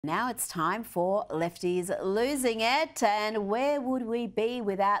Now it's time for Lefties Losing It, and where would we be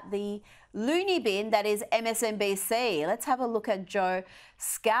without the loony bin that is MSNBC? Let's have a look at Joe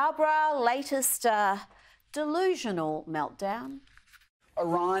Scarborough, latest delusional meltdown.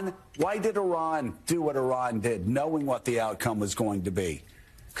 Iran, why did Iran do what Iran did, knowing what the outcome was going to be?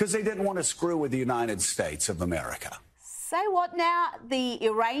 Because they didn't want to screw with the United States of America. Say what now? The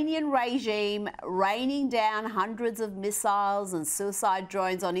Iranian regime raining down hundreds of missiles and suicide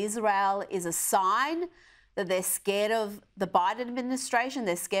drones on Israel is a sign that they're scared of the Biden administration,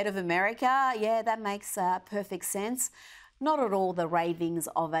 they're scared of America. Yeah, that makes perfect sense. Not at all the ravings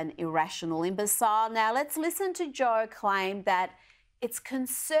of an irrational imbecile. Now, let's listen to Joe claim that it's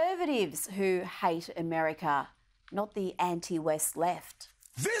conservatives who hate America, not the anti-West left.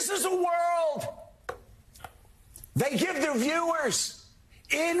 This is a world. They give their viewers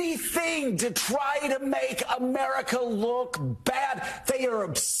anything to try to make America look bad. They are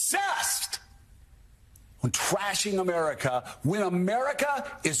obsessed with trashing America when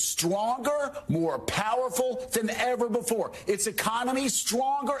America is stronger, more powerful than ever before. Its economy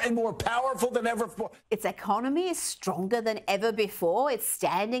stronger and more powerful than ever before. Its economy is stronger than ever before. It's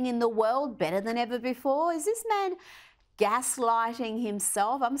standing in the world better than ever before. Is this man gaslighting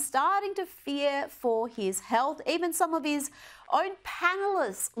himself? I'm starting to fear for his health. Even some of his own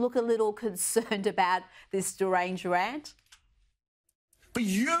panellists look a little concerned about this deranged rant. But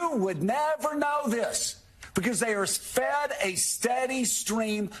you would never know this because they are fed a steady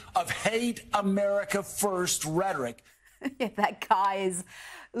stream of hate America first rhetoric. That guy is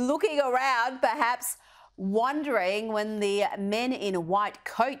looking around, perhaps wondering when the men in white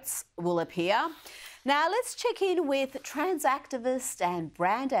coats will appear. Now, let's check in with trans activist and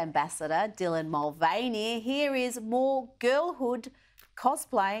brand ambassador Dylan Mulvaney. Here is more girlhood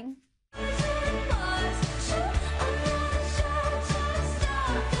cosplaying.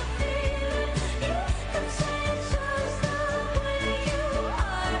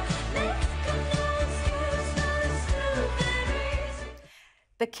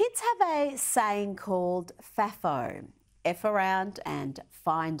 The kids have a saying called FAFO, F around and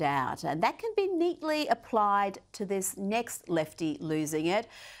find out. And that can be neatly applied to this next lefty losing it,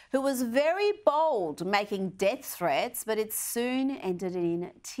 who was very bold, making death threats, but it soon ended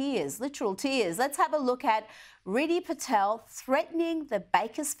in tears, literal tears. Let's have a look at Rita Patel threatening the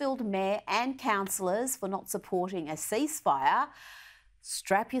Bakersfield mayor and councillors for not supporting a ceasefire.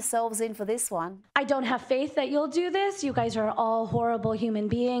 Strap yourselves in for this one. I don't have faith that you'll do this. You guys are all horrible human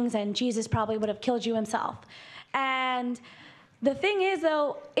beings, and Jesus probably would have killed you himself. And the thing is,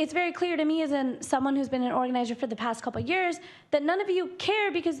 though, it's very clear to me as someone who's been an organizer for the past couple of years that none of you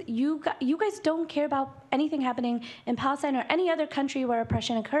care because you guys don't care about anything happening in Palestine or any other country where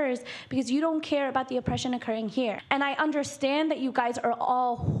oppression occurs because you don't care about the oppression occurring here. And I understand that you guys are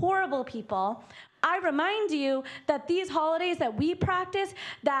all horrible people. I remind you that these holidays that we practice,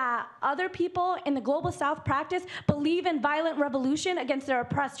 that other people in the global south practice, believe in violent revolution against their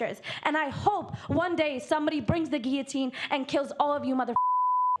oppressors. And I hope one day somebody brings the guillotine and kills all of you motherfuckers.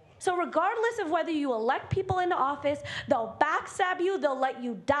 So regardless of whether you elect people into office, they'll backstab you, they'll let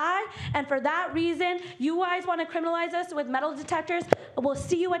you die, and for that reason, you guys want to criminalize us with metal detectors, we'll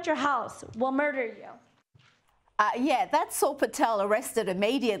see you at your house, we'll murder you. Yeah, that saw Patel arrested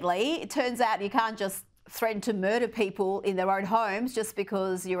immediately. It turns out you can't just threaten to murder people in their own homes just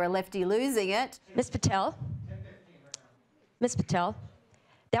because you're a lefty losing it. Ms. Patel,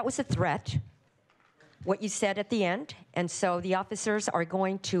 that was a threat, what you said at the end, and so the officers are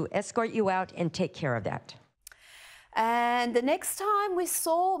going to escort you out and take care of that. And the next time we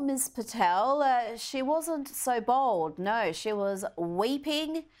saw Ms. Patel, she wasn't so bold. No, she was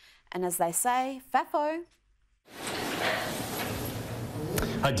weeping, and as they say, FAFO.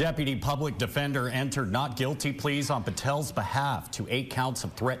 A deputy public defender entered not guilty pleas on Patel's behalf to 8 counts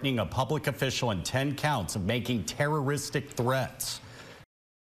of threatening a public official and 10 counts of making terroristic threats.